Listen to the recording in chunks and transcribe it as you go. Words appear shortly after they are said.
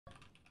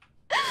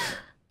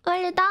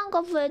빨리 다른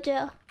거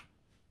보여줘요.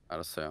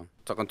 알았어요.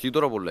 잠깐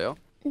뒤돌아볼래요?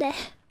 네.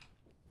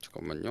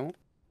 잠깐만요.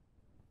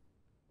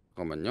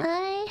 잠깐만요.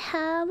 I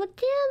have a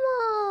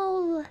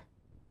demo.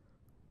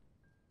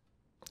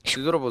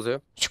 뒤돌아보세요.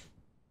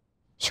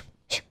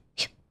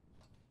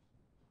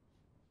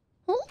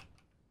 어?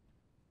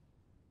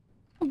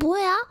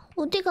 뭐야?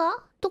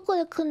 어디가?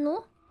 도코에 큰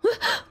놈?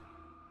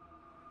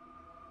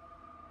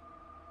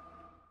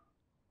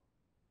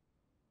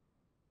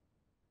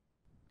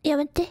 야,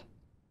 맞지?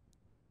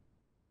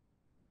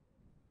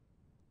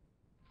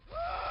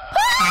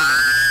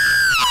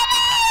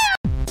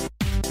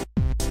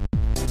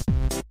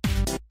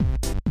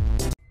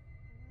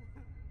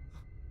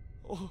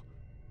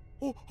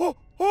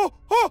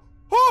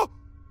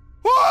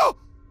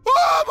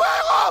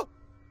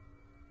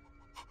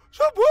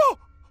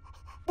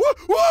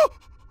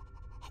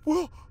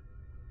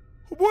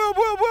 뭐야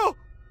이거?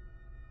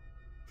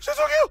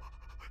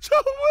 저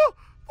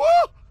뭐야?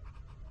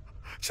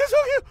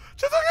 죄송해요.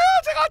 죄송해요.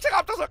 제가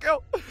앞장설게요.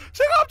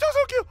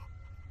 죄송해요.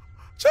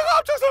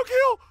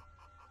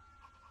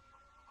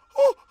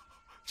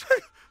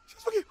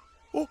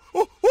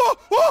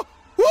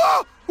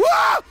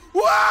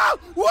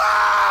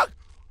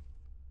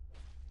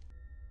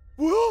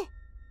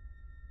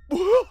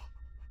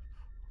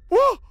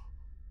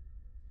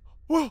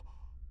 뭐야?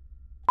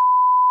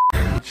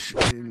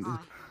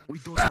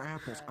 Those are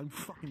apples. I'm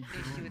fucking.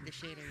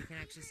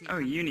 Oh,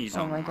 Uni's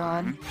Oh on. my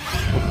god.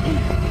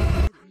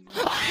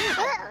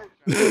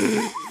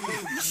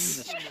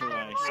 Jesus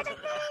Christ.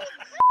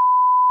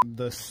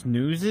 The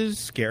Snoozes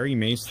Scary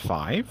Maze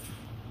 5?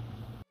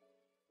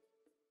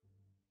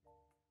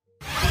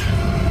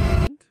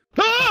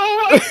 Oh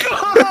my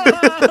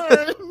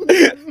god!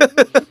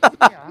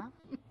 Yeah.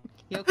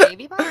 You okay,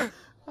 Viva?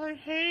 I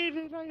hate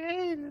it.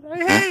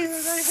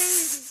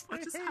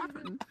 What just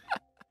happened?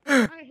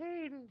 I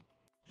hate it.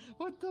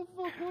 What the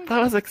fuck was That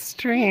was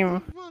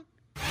extreme.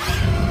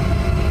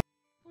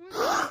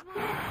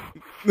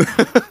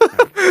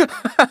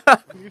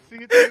 You see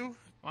it too?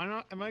 Why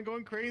not? Am I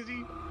going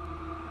crazy?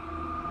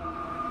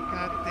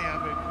 God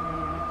damn it.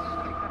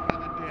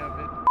 God damn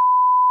it.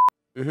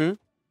 Mhm.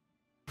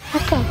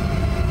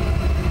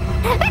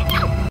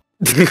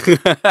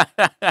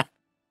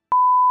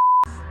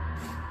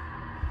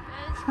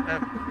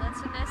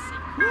 That's an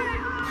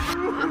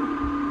SCP.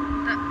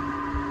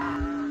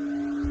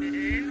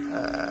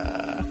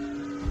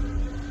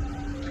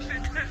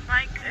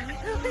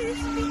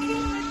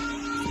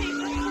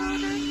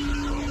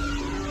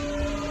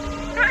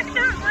 I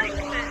don't like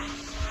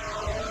this.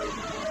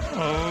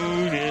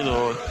 Oh dear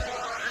Lord.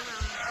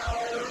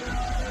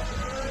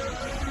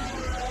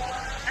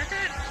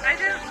 I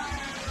don't.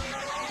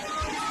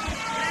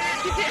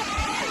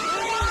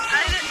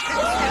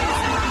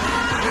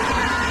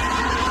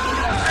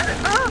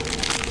 Oh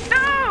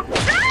no!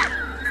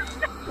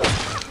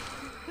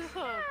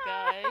 Oh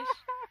gosh.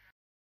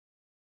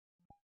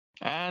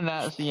 And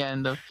that's the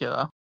end of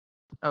Killer.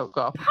 Oh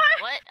god.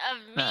 What of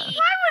me? No. Why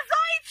was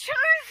I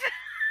chosen?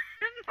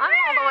 I'm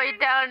all the way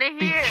down to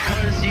here.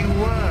 Because you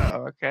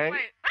were, okay?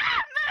 Wait.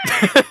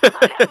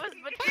 That was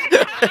between.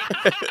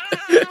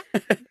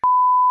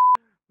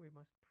 We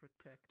must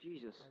protect.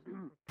 Jesus. I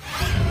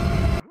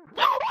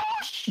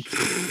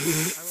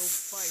will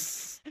fight.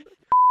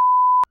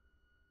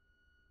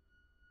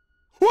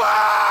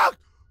 와!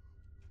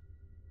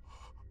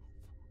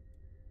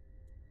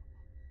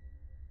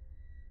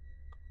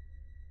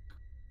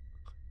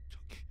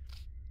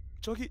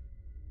 저기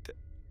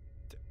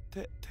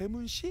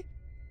대문 씨?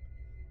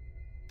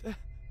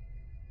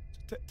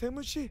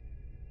 대문 씨?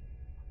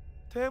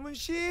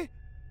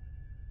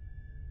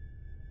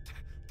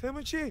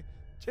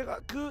 제가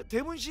그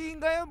대문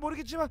씨인가요?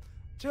 모르겠지만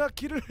제가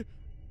길을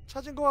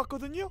찾은 것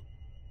같거든요.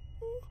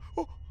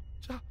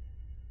 자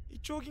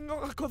이쪽인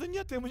것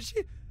같거든요, 대문 씨.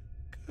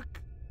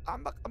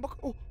 안 바.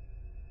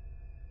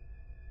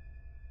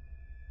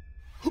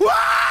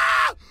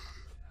 와!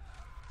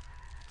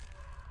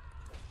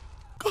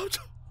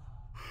 깜짝.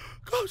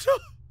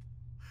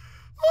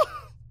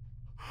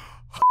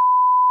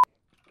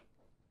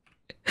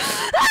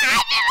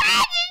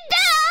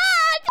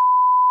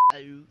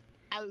 I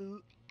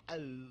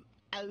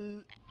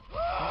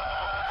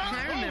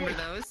remember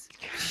those.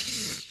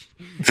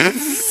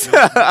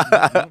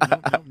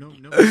 No,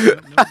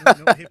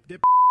 hip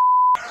dip.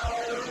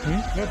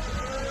 What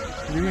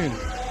do you mean?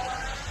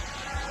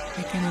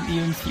 I cannot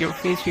even see your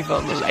face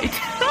without the light.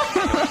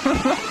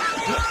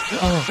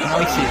 Oh, now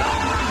I see it.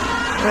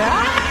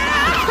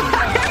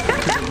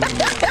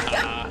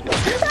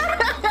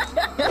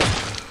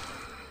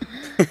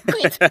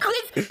 Quit.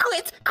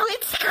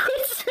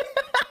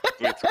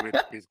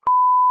 It's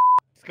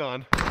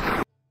gone.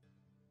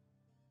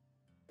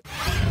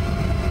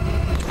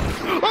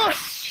 Oh,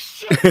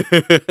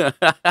 shit!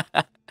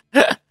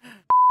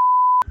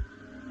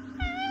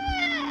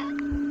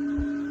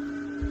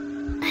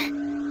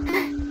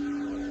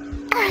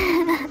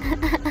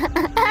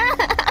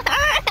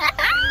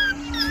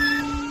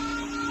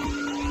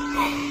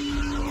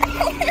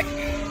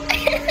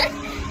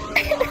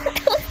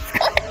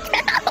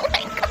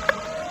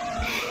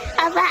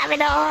 me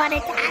don't want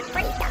it.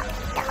 Please stop.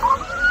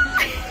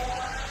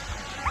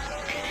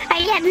 I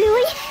can't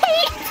really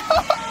hate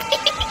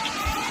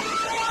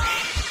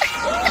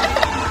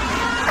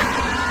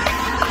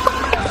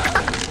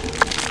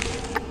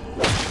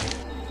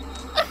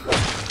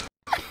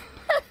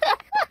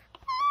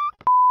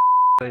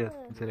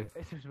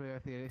Eso es voy a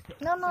decir.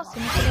 No, no, si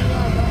no quiero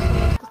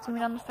mirar, estoy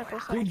mirando esta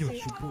cosa. Coño,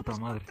 su puta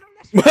madre.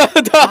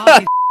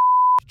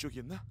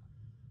 이쪽이었나?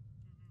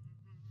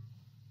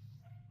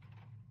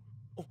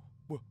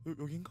 뭐야?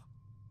 여긴가?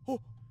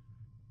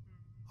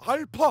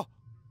 알파!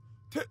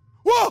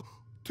 와!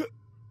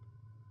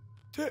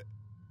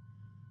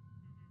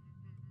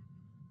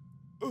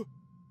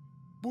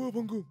 뭐야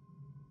방금?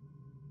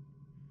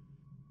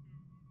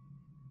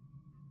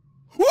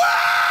 와!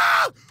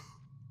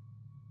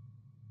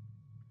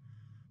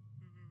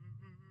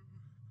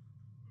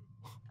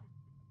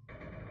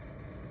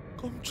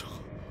 깜짝아.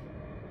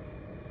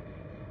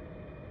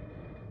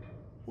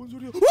 뭔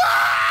소리야? 와!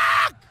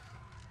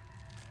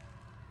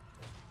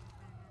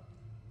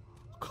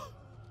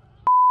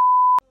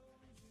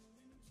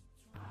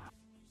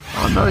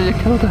 Oh no, you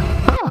killed her.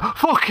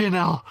 Fucking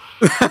hell.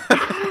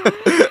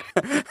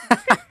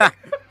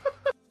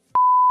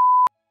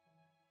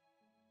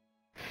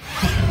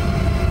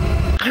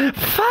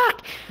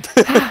 Fuck!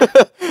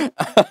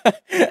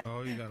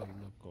 Oh, you gotta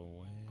look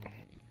away.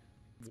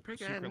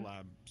 Secret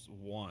Labs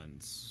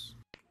once.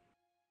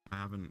 I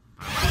haven't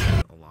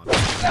a lot of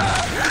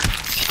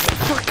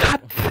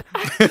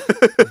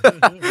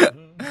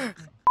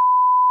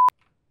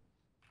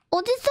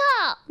어딨어?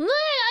 물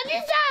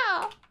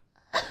어딨어?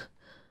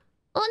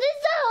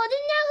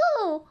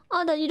 어딨냐고?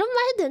 아, 나 이런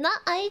말 해도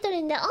되나?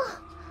 아이돌인데.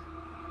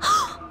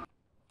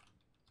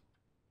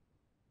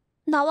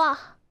 나와.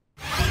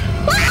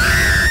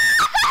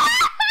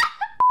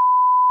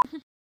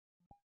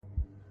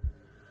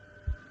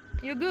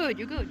 You're good,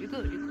 you're good, you're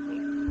good, you're good.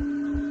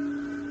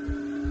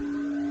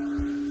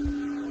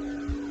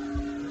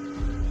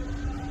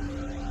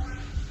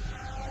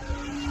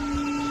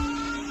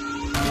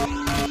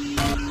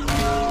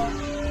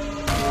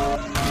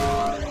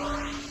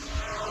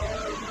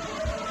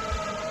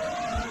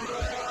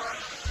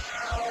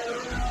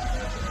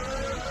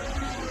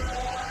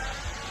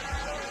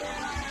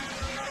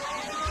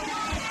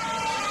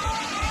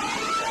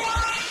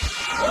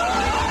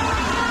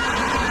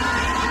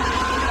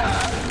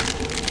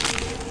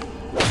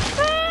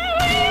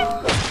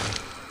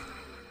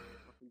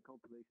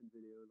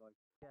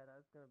 Yeah,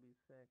 that's gonna be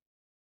sick.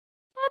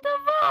 What the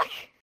fuck?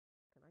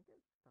 Can I get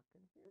stuck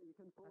in here? You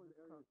can pull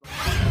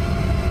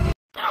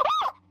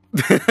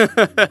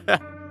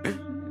it.